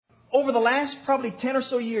over the last probably 10 or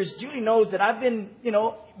so years, Julie knows that I've been,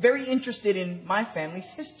 very interested in my family's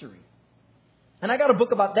history. And I got a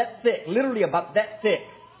book about that thick, literally about that thick,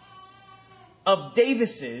 of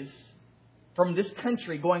Davises from this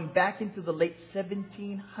country going back into the late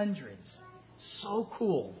 1700s. So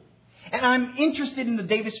cool. And I'm interested in the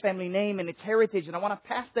Davis family name and its heritage, and I want to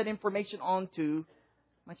pass that information on to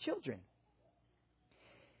my children.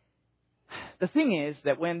 The thing is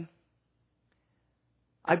that when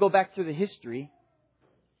I go back through the history,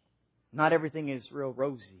 not everything is real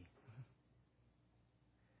rosy.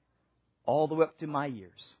 All the way up to my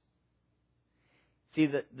years. See,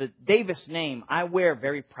 the Davis name I wear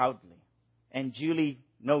very proudly. And Julie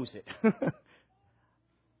knows it.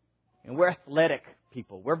 And we're athletic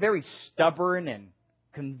people. We're very stubborn and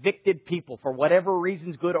convicted people for whatever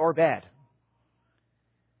reasons, good or bad.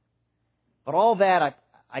 But all that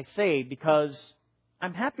I say because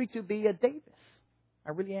I'm happy to be a Davis.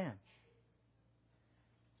 I really am.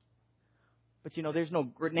 But there's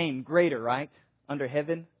no name greater, right, under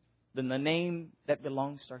heaven than the name that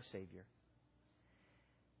belongs to our Savior.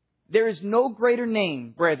 There is no greater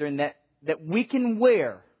name, brethren, that we can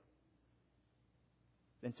wear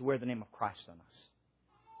than to wear the name of Christ on us.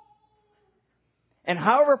 And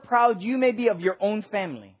however proud you may be of your own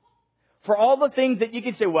family, for all the things that you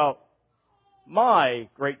can say, well, my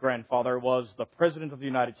great-grandfather was the President of the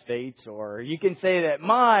United States, or you can say that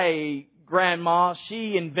my grandma,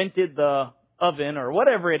 she invented the oven, or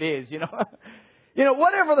whatever it is,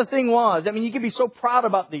 whatever the thing was. I mean, you can be so proud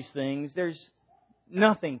about these things. There's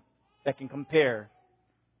nothing that can compare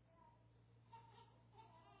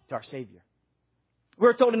to our Savior.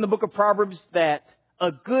 We're told in the book of Proverbs that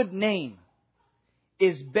a good name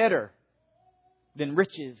is better than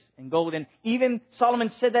riches and gold. And even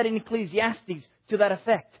Solomon said that in Ecclesiastes to that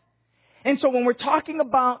effect. And so when we're talking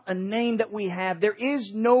about a name that we have, there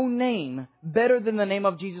is no name better than the name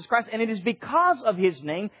of Jesus Christ. And it is because of His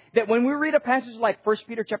name that when we read a passage like 1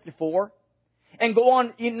 Peter chapter 4, and go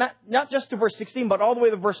on, not just to verse 16, but all the way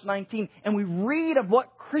to verse 19, and we read of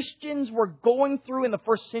what Christians were going through in the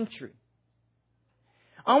first century.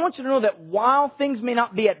 I want you to know that while things may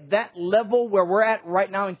not be at that level where we're at right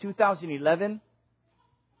now in 2011,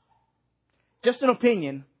 just an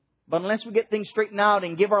opinion, but unless we get things straightened out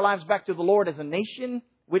and give our lives back to the Lord as a nation,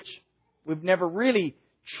 which we've never really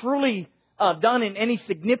truly done in any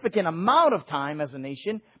significant amount of time as a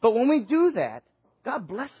nation, but when we do that, God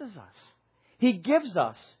blesses us. He gives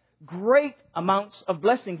us great amounts of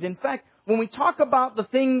blessings. In fact, when we talk about the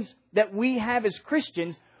things that we have as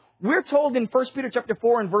Christians, we're told in 1 Peter chapter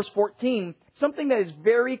 4 and verse 14, something that is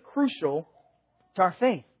very crucial to our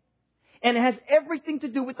faith. And it has everything to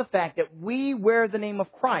do with the fact that we wear the name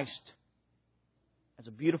of Christ as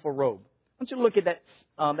a beautiful robe. I want you to look at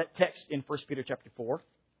that text in 1 Peter chapter 4.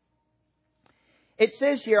 It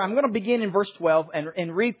says here, I'm going to begin in verse 12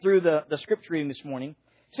 and read through the scripture reading this morning.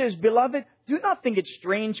 It says, Beloved, do not think it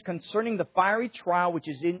strange concerning the fiery trial which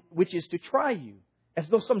is to try you, as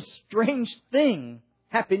though some strange thing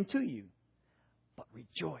happened to you. But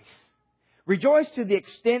rejoice. Rejoice to the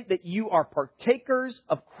extent that you are partakers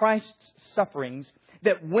of Christ's sufferings,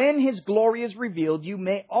 that when His glory is revealed, you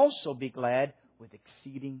may also be glad with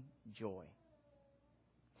exceeding joy.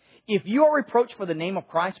 If you are reproached for the name of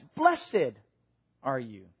Christ, blessed are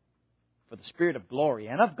you, for the Spirit of glory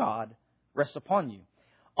and of God rests upon you.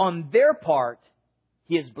 On their part,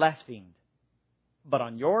 He is blasphemed, but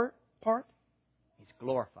on your part, He's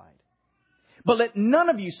glorified. But let none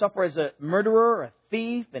of you suffer as a murderer, a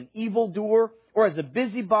thief, an evildoer, or as a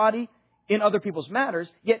busybody in other people's matters.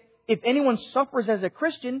 Yet, if anyone suffers as a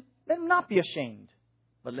Christian, let him not be ashamed,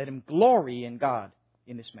 but let him glory in God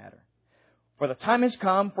in this matter. For the time has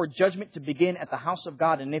come for judgment to begin at the house of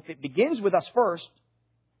God. And if it begins with us first,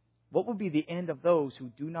 what will be the end of those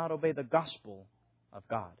who do not obey the gospel of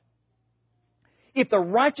God? If the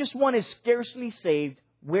righteous one is scarcely saved,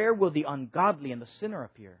 where will the ungodly and the sinner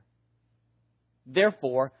appear?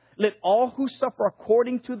 Therefore, let all who suffer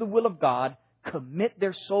according to the will of God commit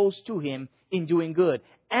their souls to Him in doing good,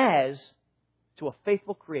 as to a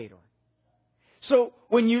faithful Creator. So,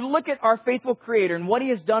 when you look at our faithful Creator and what He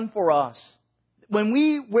has done for us, when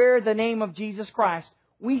we wear the name of Jesus Christ,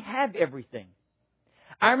 we have everything.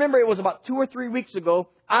 I remember it was about 2 or 3 weeks ago.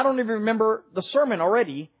 I don't even remember the sermon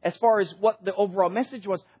already as far as what the overall message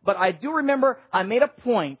was. But I do remember I made a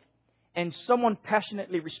point and someone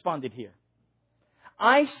passionately responded here.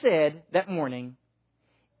 I said that morning,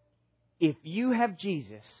 if you have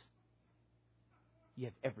Jesus, you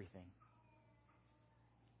have everything.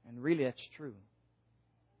 And really that's true.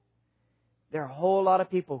 There are a whole lot of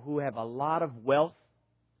people who have a lot of wealth,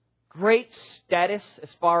 great status as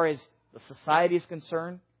far as the society is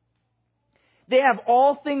concerned. They have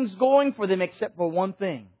all things going for them except for one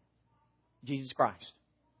thing: Jesus Christ.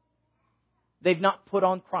 They've not put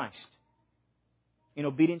on Christ in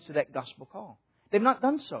obedience to that gospel call. They've not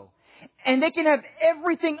done so. And they can have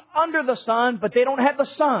everything under the sun, but they don't have the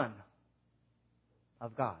Son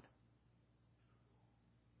of God.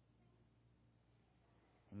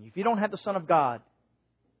 And if you don't have the Son of God,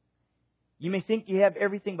 you may think you have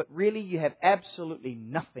everything, but really you have absolutely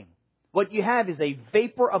nothing. What you have is a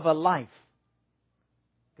vapor of a life,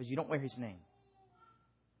 because you don't wear His name.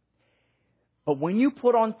 But when you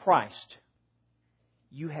put on Christ,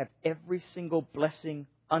 you have every single blessing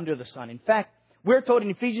under the sun. In fact, we're told in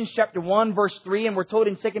Ephesians chapter 1 verse 3, and we're told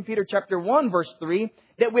in 2 Peter chapter 1 verse 3,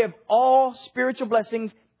 that we have all spiritual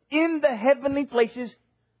blessings in the heavenly places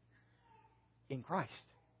in Christ.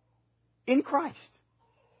 In Christ.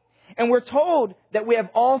 And we're told that we have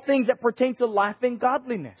all things that pertain to life and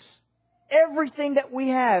godliness. Everything that we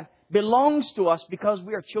have belongs to us because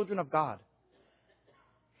we are children of God.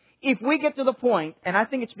 If we get to the point, and I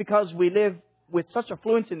think it's because we live with such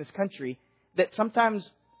affluence in this country, that sometimes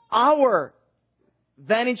our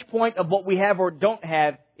vantage point of what we have or don't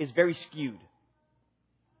have is very skewed.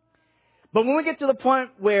 But when we get to the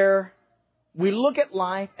point where we look at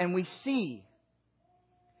life and we see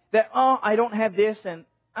that, oh, I don't have this and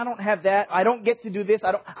I don't have that. I don't get to do this.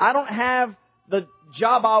 I don't have the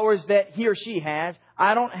job hours that he or she has.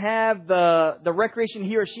 I don't have the recreation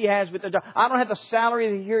he or she has with their job. I don't have the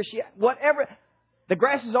salary that he or she, whatever. The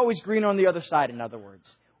grass is always green on the other side, in other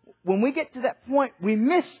words. When we get to that point, we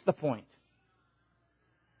miss the point.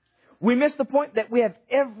 We miss the point that we have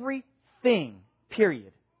everything,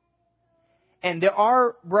 period. And there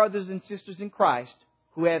are brothers and sisters in Christ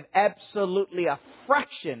who have absolutely a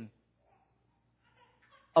fraction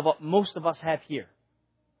of what most of us have here.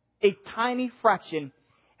 A tiny fraction.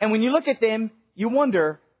 And when you look at them, you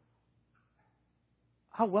wonder,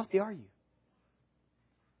 how wealthy are you?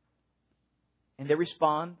 And they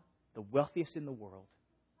respond, the wealthiest in the world.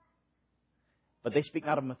 But they speak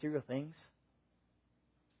not of material things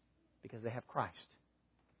because they have Christ.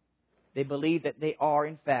 They believe that they are,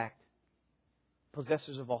 in fact,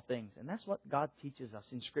 possessors of all things. And that's what God teaches us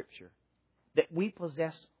in Scripture. That we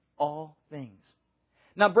possess all things.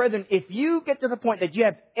 Now, brethren, if you get to the point that you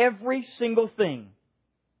have every single thing,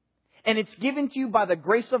 and it's given to you by the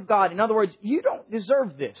grace of God, in other words, you don't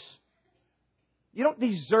deserve this. You don't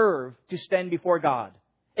deserve to stand before God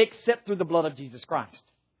except through the blood of Jesus Christ.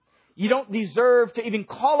 You don't deserve to even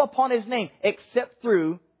call upon His name except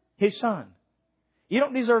through His Son. You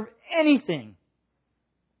don't deserve anything.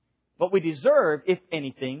 What we deserve, if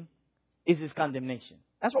anything, is His condemnation.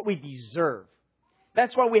 That's what we deserve.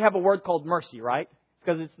 That's why we have a word called mercy, right?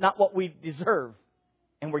 Because it's not what we deserve,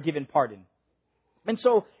 and we're given pardon. And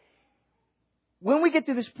so, when we get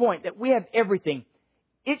to this point that we have everything,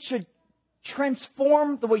 it should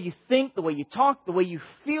transform the way you think, the way you talk, the way you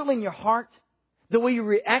feel in your heart, the way you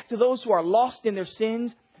react to those who are lost in their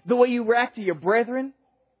sins, the way you react to your brethren,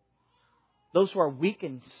 those who are weak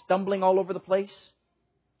and stumbling all over the place,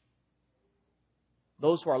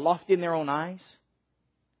 those who are lofty in their own eyes.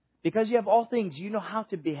 Because you have all things, you know how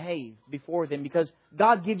to behave before them. Because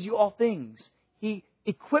God gives you all things. He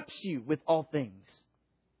equips you with all things.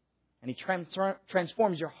 And He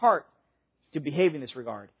transforms your heart to behave in this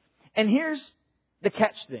regard. And here's the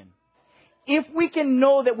catch then. If we can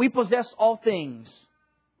know that we possess all things,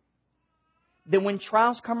 then when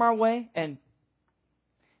trials come our way, and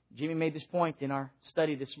Jimmy made this point in our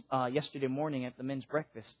study yesterday morning at the men's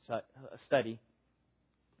breakfast study.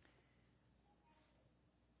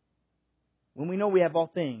 When we know we have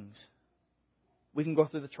all things, we can go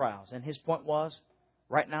through the trials. And his point was,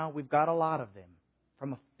 right now we've got a lot of them.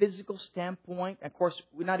 From a physical standpoint, of course,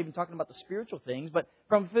 we're not even talking about the spiritual things, but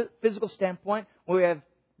from a physical standpoint, we have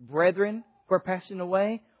brethren who are passing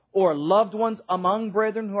away, or loved ones among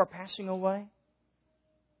brethren who are passing away.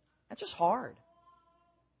 That's just hard.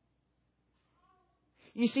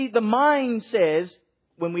 You see, the mind says,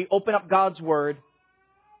 when we open up God's Word,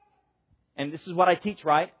 and this is what I teach,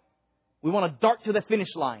 right? We want to dart to the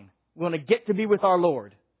finish line. We want to get to be with our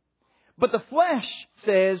Lord. But the flesh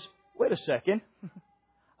says, wait a second.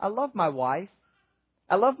 I love my wife.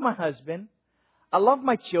 I love my husband. I love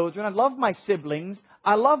my children. I love my siblings.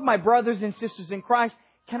 I love my brothers and sisters in Christ.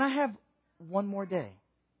 Can I have one more day?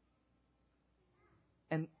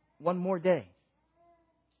 And one more day.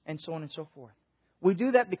 And so on and so forth. We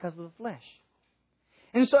do that because of the flesh.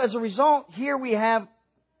 And so as a result, here we have,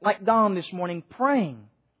 like Don this morning, praying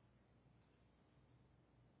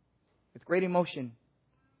with great emotion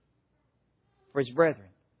for his brethren.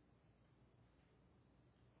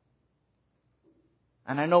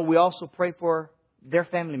 And I know we also pray for their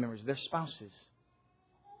family members, their spouses.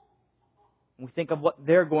 We think of what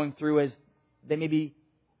they're going through as they may be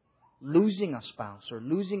losing a spouse or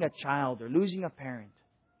losing a child or losing a parent,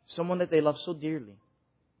 someone that they love so dearly.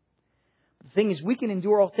 The thing is, we can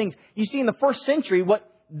endure all things. You see, in the first century, what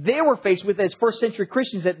they were faced with as first century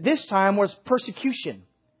Christians at this time was persecution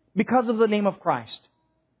because of the name of Christ.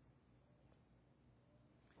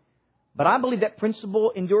 But I believe that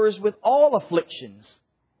principle endures with all afflictions.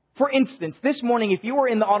 For instance, this morning, if you were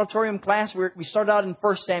in the auditorium class, we started out in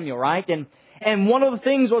 1 Samuel, right? And one of the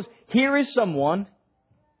things was, here is someone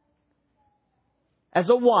as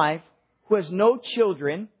a wife who has no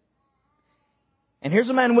children. And here's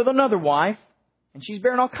a man with another wife, and she's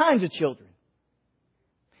bearing all kinds of children.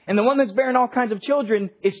 And the one that's bearing all kinds of children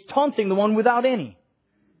is taunting the one without any.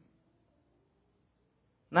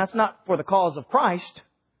 And that's not for the cause of Christ.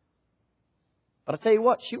 But I'll tell you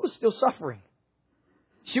what, she was still suffering.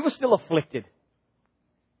 She was still afflicted.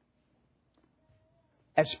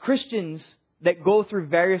 As Christians that go through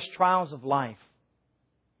various trials of life,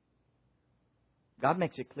 God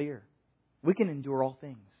makes it clear we can endure all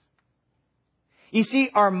things. You see,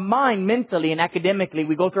 our mind mentally and academically,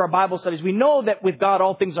 we go through our Bible studies, we know that with God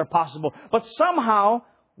all things are possible. But somehow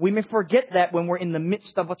we may forget that when we're in the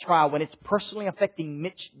midst of a trial, when it's personally affecting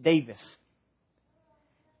Mitch Davis.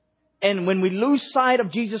 And when we lose sight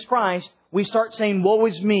of Jesus Christ, we start saying, woe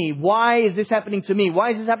is me. Why is this happening to me? Why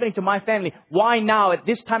is this happening to my family? Why now at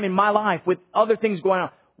this time in my life with other things going on?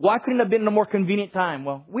 Why couldn't it have been a more convenient time?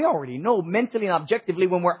 Well, we already know mentally and objectively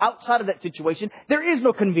when we're outside of that situation, there is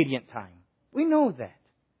no convenient time. We know that.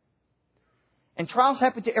 And trials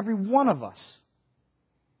happen to every one of us.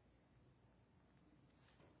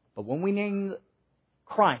 But when we name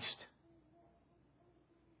Christ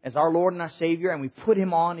as our Lord and our Savior, and we put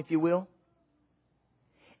Him on, if you will,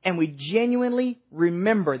 and we genuinely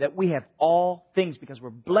remember that we have all things because we're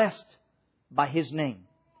blessed by His name,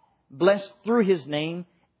 blessed through His name,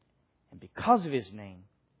 and because of His name,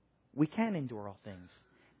 we can endure all things.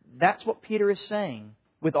 That's what Peter is saying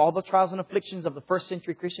with all the trials and afflictions of the first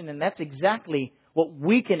century Christian, and that's exactly what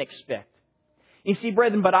we can expect. You see,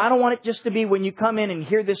 brethren, but I don't want it just to be when you come in and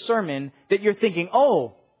hear this sermon that you're thinking,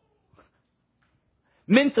 oh,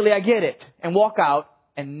 mentally I get it, and walk out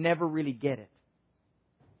and never really get it.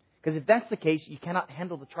 Because if that's the case, you cannot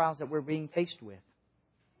handle the trials that we're being faced with.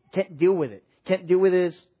 You can't deal with it. You can't deal with it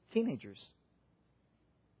as teenagers,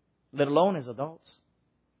 let alone as adults.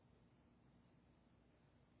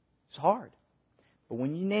 It's hard. But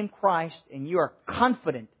when you name Christ and you are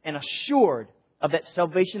confident and assured of that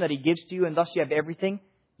salvation that He gives to you, and thus you have everything,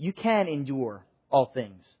 you can endure all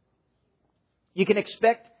things. You can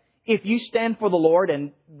expect, if you stand for the Lord,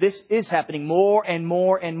 and this is happening more and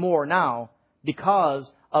more and more now because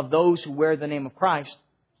of those who wear the name of Christ,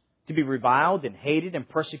 to be reviled and hated and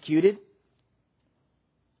persecuted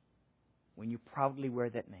when you proudly wear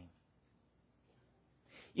that name.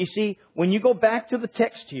 You see, when you go back to the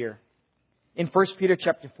text here in 1 Peter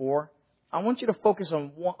chapter 4, I want you to focus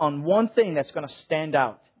on one thing that's going to stand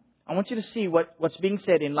out. I want you to see what's being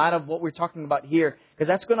said in light of what we're talking about here, because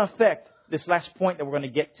that's going to affect this last point that we're going to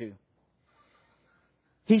get to.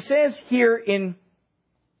 He says here in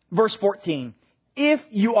verse 14, if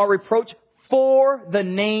you are reproached for the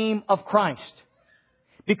name of Christ,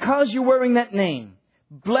 because you're wearing that name,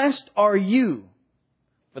 blessed are you,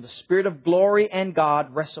 for the Spirit of glory and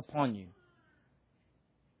God rests upon you.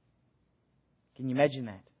 Can you imagine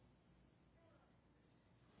that?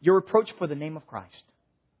 You're reproached for the name of Christ.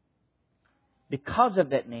 Because of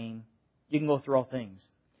that name, you can go through all things.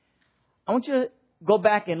 I want you to go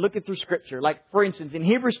back and look at through Scripture. Like, for instance, in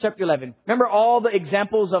Hebrews chapter 11, remember all the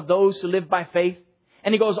examples of those who live by faith?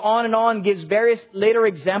 And he goes on, gives various later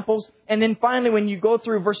examples. And then finally, when you go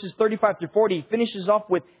through verses 35 through 40, he finishes off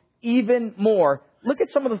with even more. Look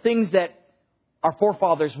at some of the things that our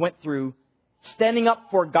forefathers went through standing up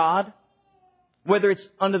for God, whether it's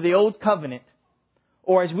under the Old Covenant,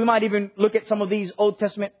 or as we might even look at some of these Old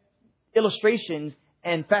Testament illustrations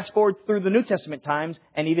and fast forward through the New Testament times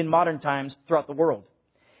and even modern times throughout the world.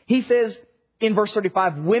 He says in verse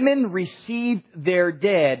 35, women received their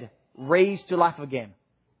dead raised to life again.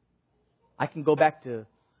 I can go back to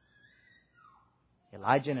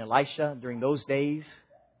Elijah and Elisha during those days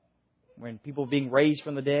when people were being raised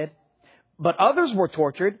from the dead. But others were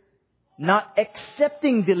tortured, not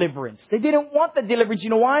accepting deliverance. They didn't want the deliverance. You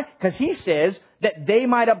know why? Because he says that they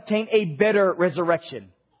might obtain a better resurrection.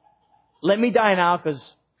 Let me die now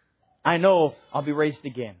because I know I'll be raised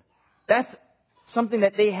again. That's something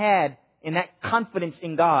that they had in that confidence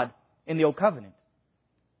in God in the Old Covenant.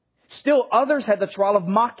 Still, others had the trial of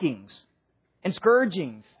mockings. and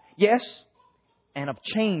scourgings. Yes, and of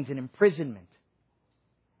chains and imprisonment.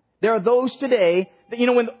 There are those today that,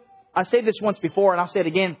 when I said this once before and I'll say it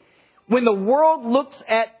again. When the world looks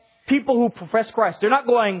at people who profess Christ, they're not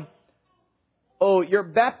going, oh, you're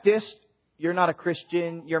Baptist, you're not a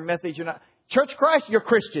Christian, you're Methodist, you're not. Church of Christ, you're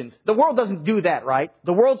Christians. The world doesn't do that, right?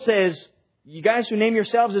 The world says, you guys who name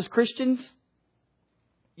yourselves as Christians,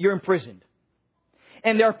 you're imprisoned.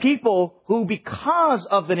 And there are people who, because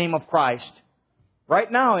of the name of Christ,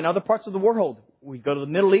 right now in other parts of the world, we go to the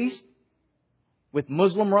Middle East with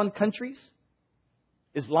Muslim-run countries,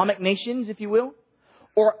 Islamic nations, if you will,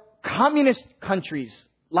 or communist countries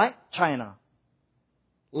like China,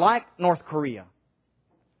 like North Korea,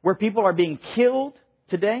 where people are being killed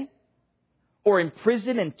today or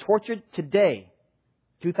imprisoned and tortured today,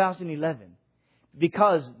 2011,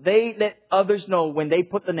 because they let others know when they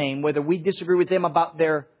put the name, whether we disagree with them about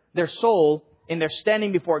their soul in their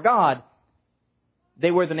standing before God,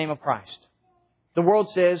 they wear the name of Christ. The world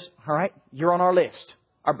says, all right, you're on our list,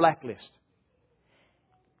 our blacklist.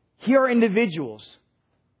 Here are individuals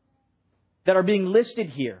that are being listed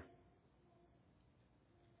here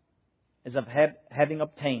as of having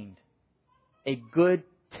obtained a good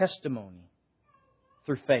testimony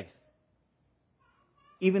through faith,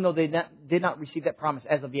 even though they did not receive that promise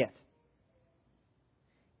as of yet.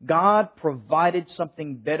 God provided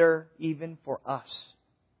something better even for us.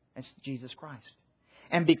 That's Jesus Christ.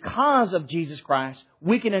 And because of Jesus Christ,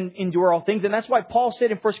 we can endure all things. And that's why Paul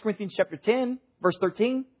said in 1 Corinthians chapter 10, verse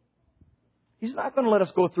 13, He's not going to let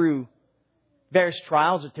us go through various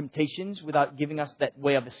trials or temptations without giving us that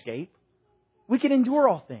way of escape. We can endure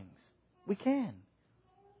all things. We can.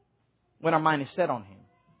 When our mind is set on Him.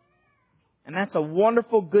 And that's a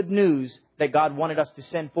wonderful good news that God wanted us to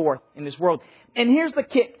send forth in this world. And here's the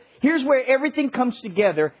kick. Here's where everything comes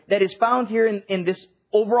together that is found here in this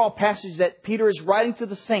overall passage that Peter is writing to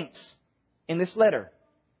the saints in this letter.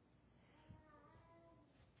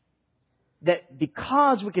 That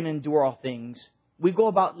because we can endure all things, we go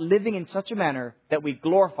about living in such a manner that we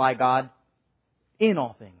glorify God in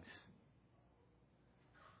all things.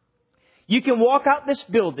 You can walk out this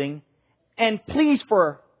building and please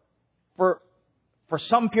for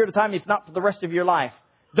some period of time, if not for the rest of your life,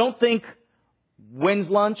 don't think, when's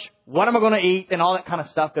lunch? What am I going to eat? And all that kind of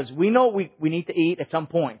stuff. Because we know we need to eat at some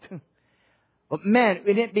point. But man,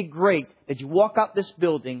 wouldn't it be great that you walk out this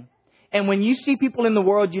building and when you see people in the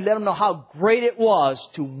world, you let them know how great it was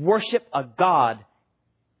to worship a God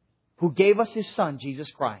who gave us His Son,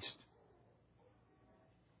 Jesus Christ.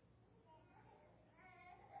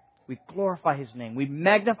 We glorify His name. We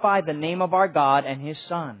magnify the name of our God and His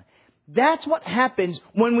Son. That's what happens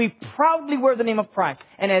when we proudly wear the name of Christ.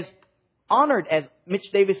 And as honored as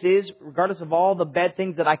Mitch Davis is, regardless of all the bad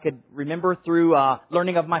things that I could remember through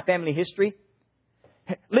learning of my family history,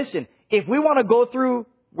 listen, if we want to go through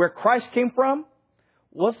where Christ came from,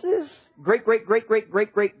 was his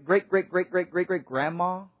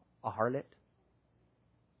great-great-great-great-great-great-great-great-great-great-grandma a harlot?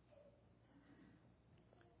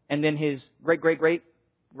 And then his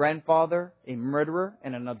great-great-great-grandfather a murderer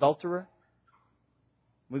and an adulterer?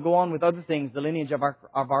 We go on with other things, the lineage of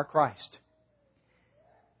our Christ.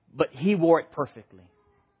 But He wore it perfectly.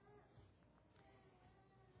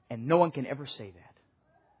 And no one can ever say that.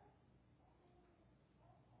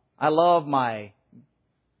 I love my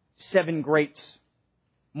 7 greats,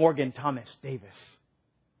 Morgan Thomas Davis.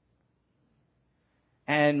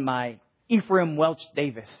 And my Ephraim Welch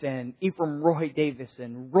Davis and Ephraim Roy Davis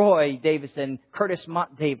and Roy Davis and Curtis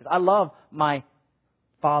Mott Davis. I love my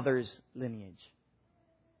father's lineage.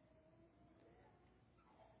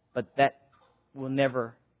 But that will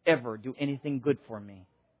never, ever do anything good for me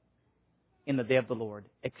in the day of the Lord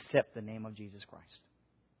except the name of Jesus Christ.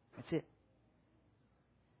 That's it.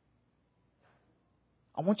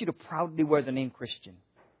 I want you to proudly wear the name Christian.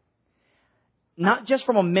 Not just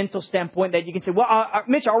from a mental standpoint that you can say, well,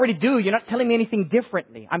 Mitch, I already do. You're not telling me anything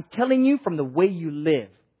differently. I'm telling you from the way you live.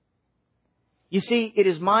 You see, it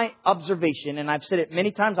is my observation, and I've said it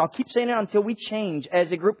many times, I'll keep saying it until we change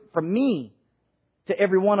as a group, from me to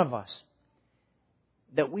every one of us,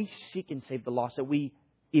 that we seek and save the lost, that we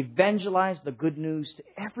evangelize the good news to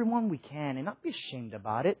everyone we can and not be ashamed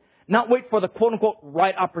about it. Not wait for the quote-unquote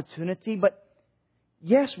right opportunity, but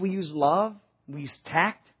yes, we use love, we use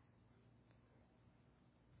tact.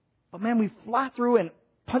 But man, we fly through and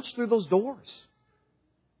punch through those doors.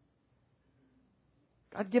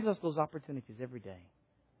 God gives us those opportunities every day.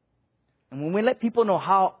 And when we let people know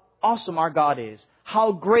how awesome our God is,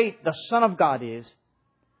 how great the Son of God is,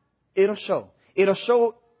 it'll show. It'll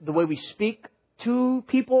show the way we speak to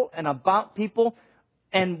people and about people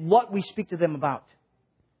and what we speak to them about.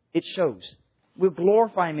 It shows. We'll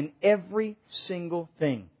glorify Him in every single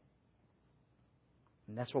thing.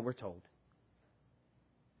 And that's what we're told.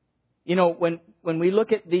 You know, when we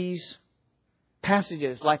look at these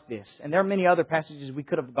passages like this, and there are many other passages we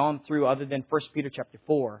could have gone through other than 1 Peter chapter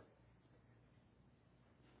 4,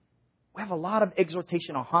 we have a lot of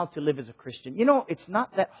exhortation on how to live as a Christian. You know, it's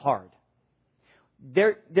not that hard.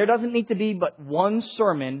 There doesn't need to be but one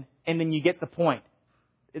sermon and then you get the point.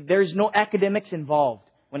 There's no academics involved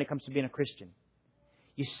when it comes to being a Christian.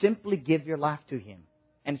 You simply give your life to Him.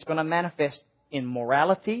 And it's going to manifest in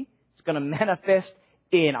morality. It's going to manifest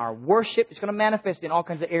in our worship. It's going to manifest in all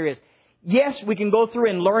kinds of areas. Yes, we can go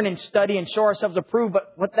through and learn and study and show ourselves approved,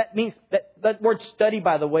 but what that means, that word study,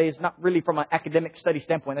 by the way, is not really from an academic study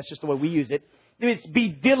standpoint. That's just the way we use it. It's be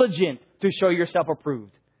diligent to show yourself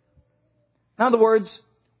approved. In other words,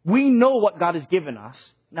 we know what God has given us.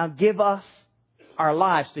 Now give us our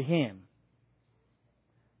lives to Him.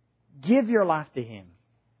 Give your life to Him.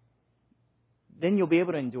 Then you'll be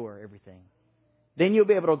able to endure everything. Then you'll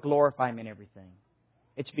be able to glorify Him in everything.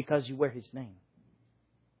 It's because you wear His name.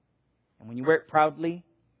 And when you wear it proudly,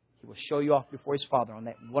 He will show you off before His Father on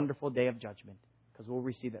that wonderful day of judgment, because we'll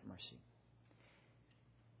receive that mercy.